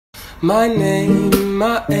My name,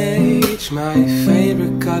 my age, my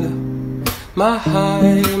favorite color, my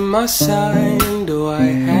height, my sign, do I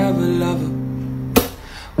have a lover?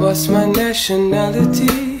 What's my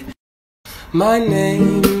nationality? My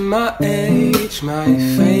name, my age, my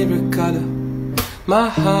favorite color, my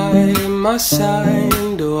height, my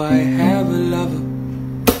sign, do I have a lover?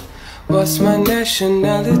 What's my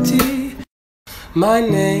nationality? My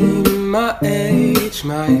name, my age,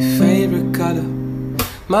 my favorite color,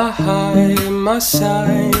 my height, my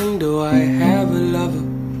sign, do I have a lover?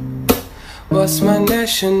 What's my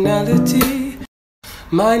nationality?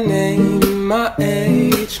 My name, my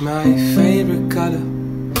age, my favorite color,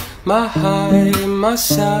 my height, my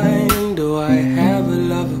sign, do I have a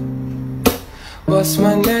lover? What's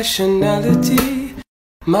my nationality?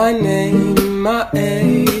 My name, my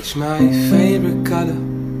age, my favorite color,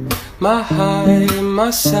 my height, my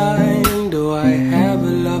sign, do I have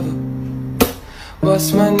a lover?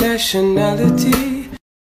 What's my nationality?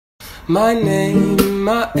 My name,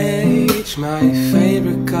 my age, my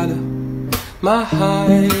favorite color, my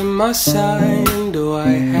height, my sign, do I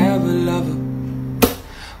have a lover?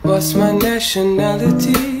 What's my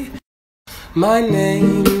nationality? My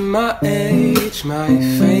name, my age, my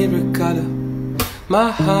favorite color,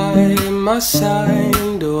 my height, my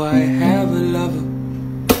sign, do I have a lover?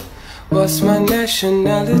 What's my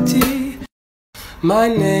nationality? My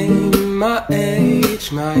name, my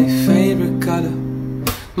age, my favorite color,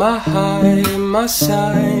 my height, my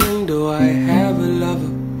sign, do I have a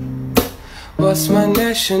lover? What's my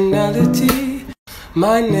nationality?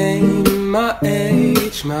 My name, my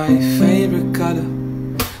age, my favorite color,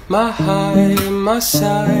 my height, my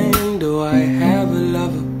sign, do I have a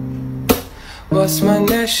lover? What's my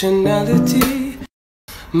nationality?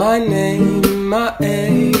 My name, my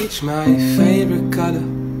age, my favorite color,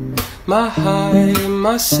 my height,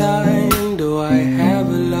 my sign, do I have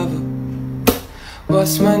a lover?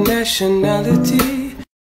 What's my nationality?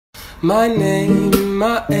 My name,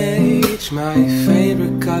 my age, my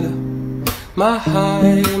favorite color, my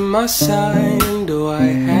height, my sign, do I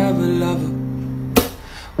have a lover?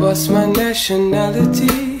 What's my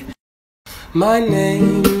nationality? My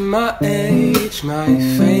name, my age, my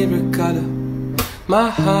favorite color, my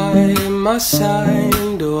height, my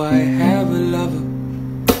sign, do I have a lover?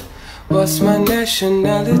 What's my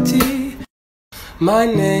nationality? My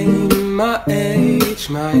name, my age,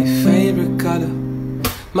 my favorite color,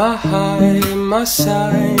 my height, my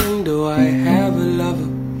sign, do I have a lover?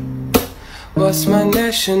 What's my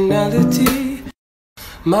nationality?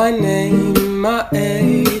 My name, my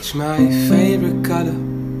age, my favorite color,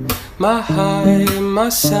 my height, my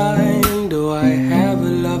sign, do I have a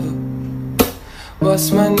lover?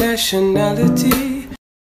 What's my nationality?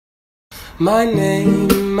 My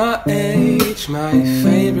name, my age, my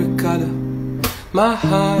favorite color, my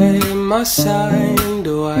height, my sign,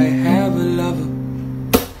 do I have a lover?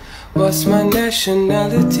 What's my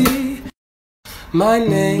nationality? My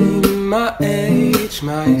name, my age,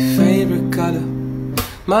 my favorite color,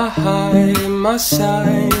 my height, my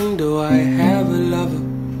sign, do I have a lover?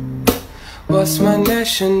 What's my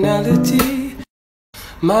nationality?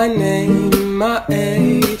 My name, my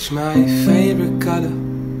age, my favorite color,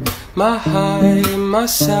 my height, my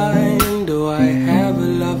sign, do I have a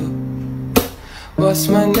lover? What's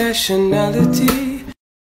my nationality?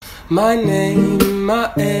 My name,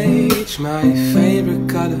 my age, my favorite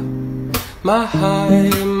color, my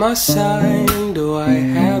height, my sign, do I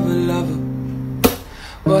have a lover?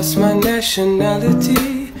 What's my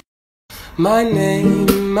nationality? My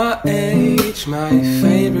name, my age, my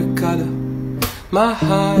favorite color, my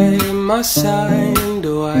height, my sign,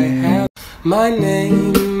 do I have? My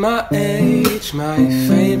name, my age, my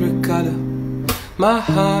favorite color, my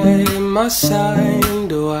height, my sign,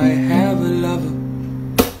 do I have a lover?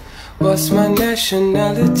 What's my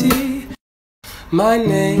nationality? My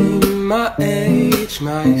name, my age,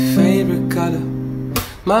 my favorite color,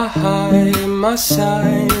 my height, my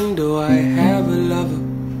sign, do I have a lover?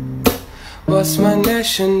 What's my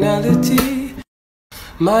nationality?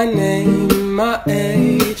 My name, my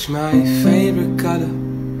age, my favorite color,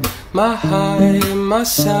 my height, my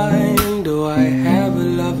sign, do I have a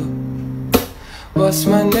lover? What's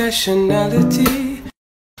my nationality?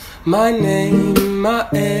 My name, my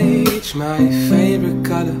age, my favorite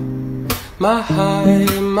color, my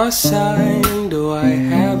height, my sign, do I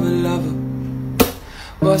have a lover?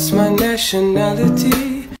 What's my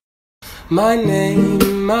nationality? My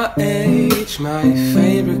name, my age, my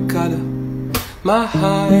favorite color, my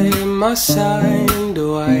height, my sign,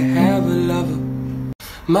 do I have a lover?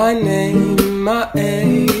 My name, my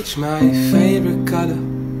age, my favorite color,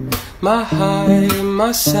 my height,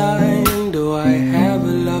 my sign, do I have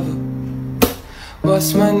a lover?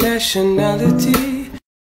 What's my nationality?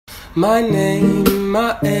 My name,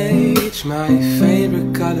 my age, my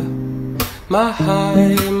favorite color, my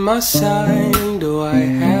height, my sign, do I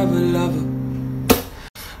have a lover?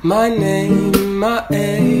 My name, my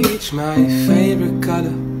age, my favorite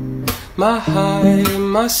color, my height,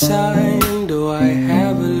 my sign, do I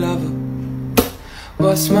have a lover?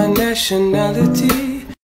 What's my nationality?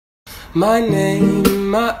 My name,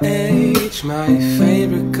 my age, my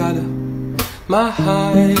favorite color, my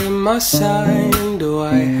height, my sign, do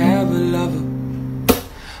I have a lover?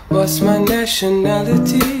 What's my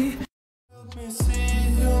nationality? Help me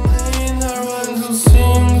see your name, I want to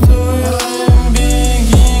sing to you. I'm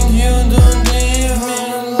begging you, don't leave me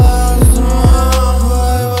lost tomorrow.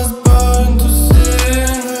 I was born to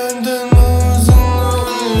sing, and the news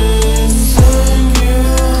only. Thank you,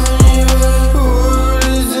 anyway, for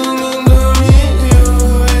listening to me. You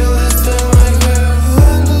will listen like I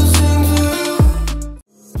want to sing to you.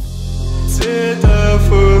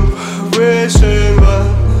 Светофор повышен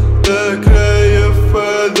до краев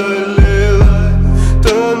одолела,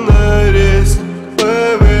 то на риск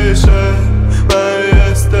повышай, моя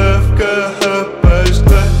ставка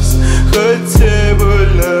обожглась. Хоть и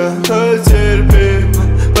больно, хоть и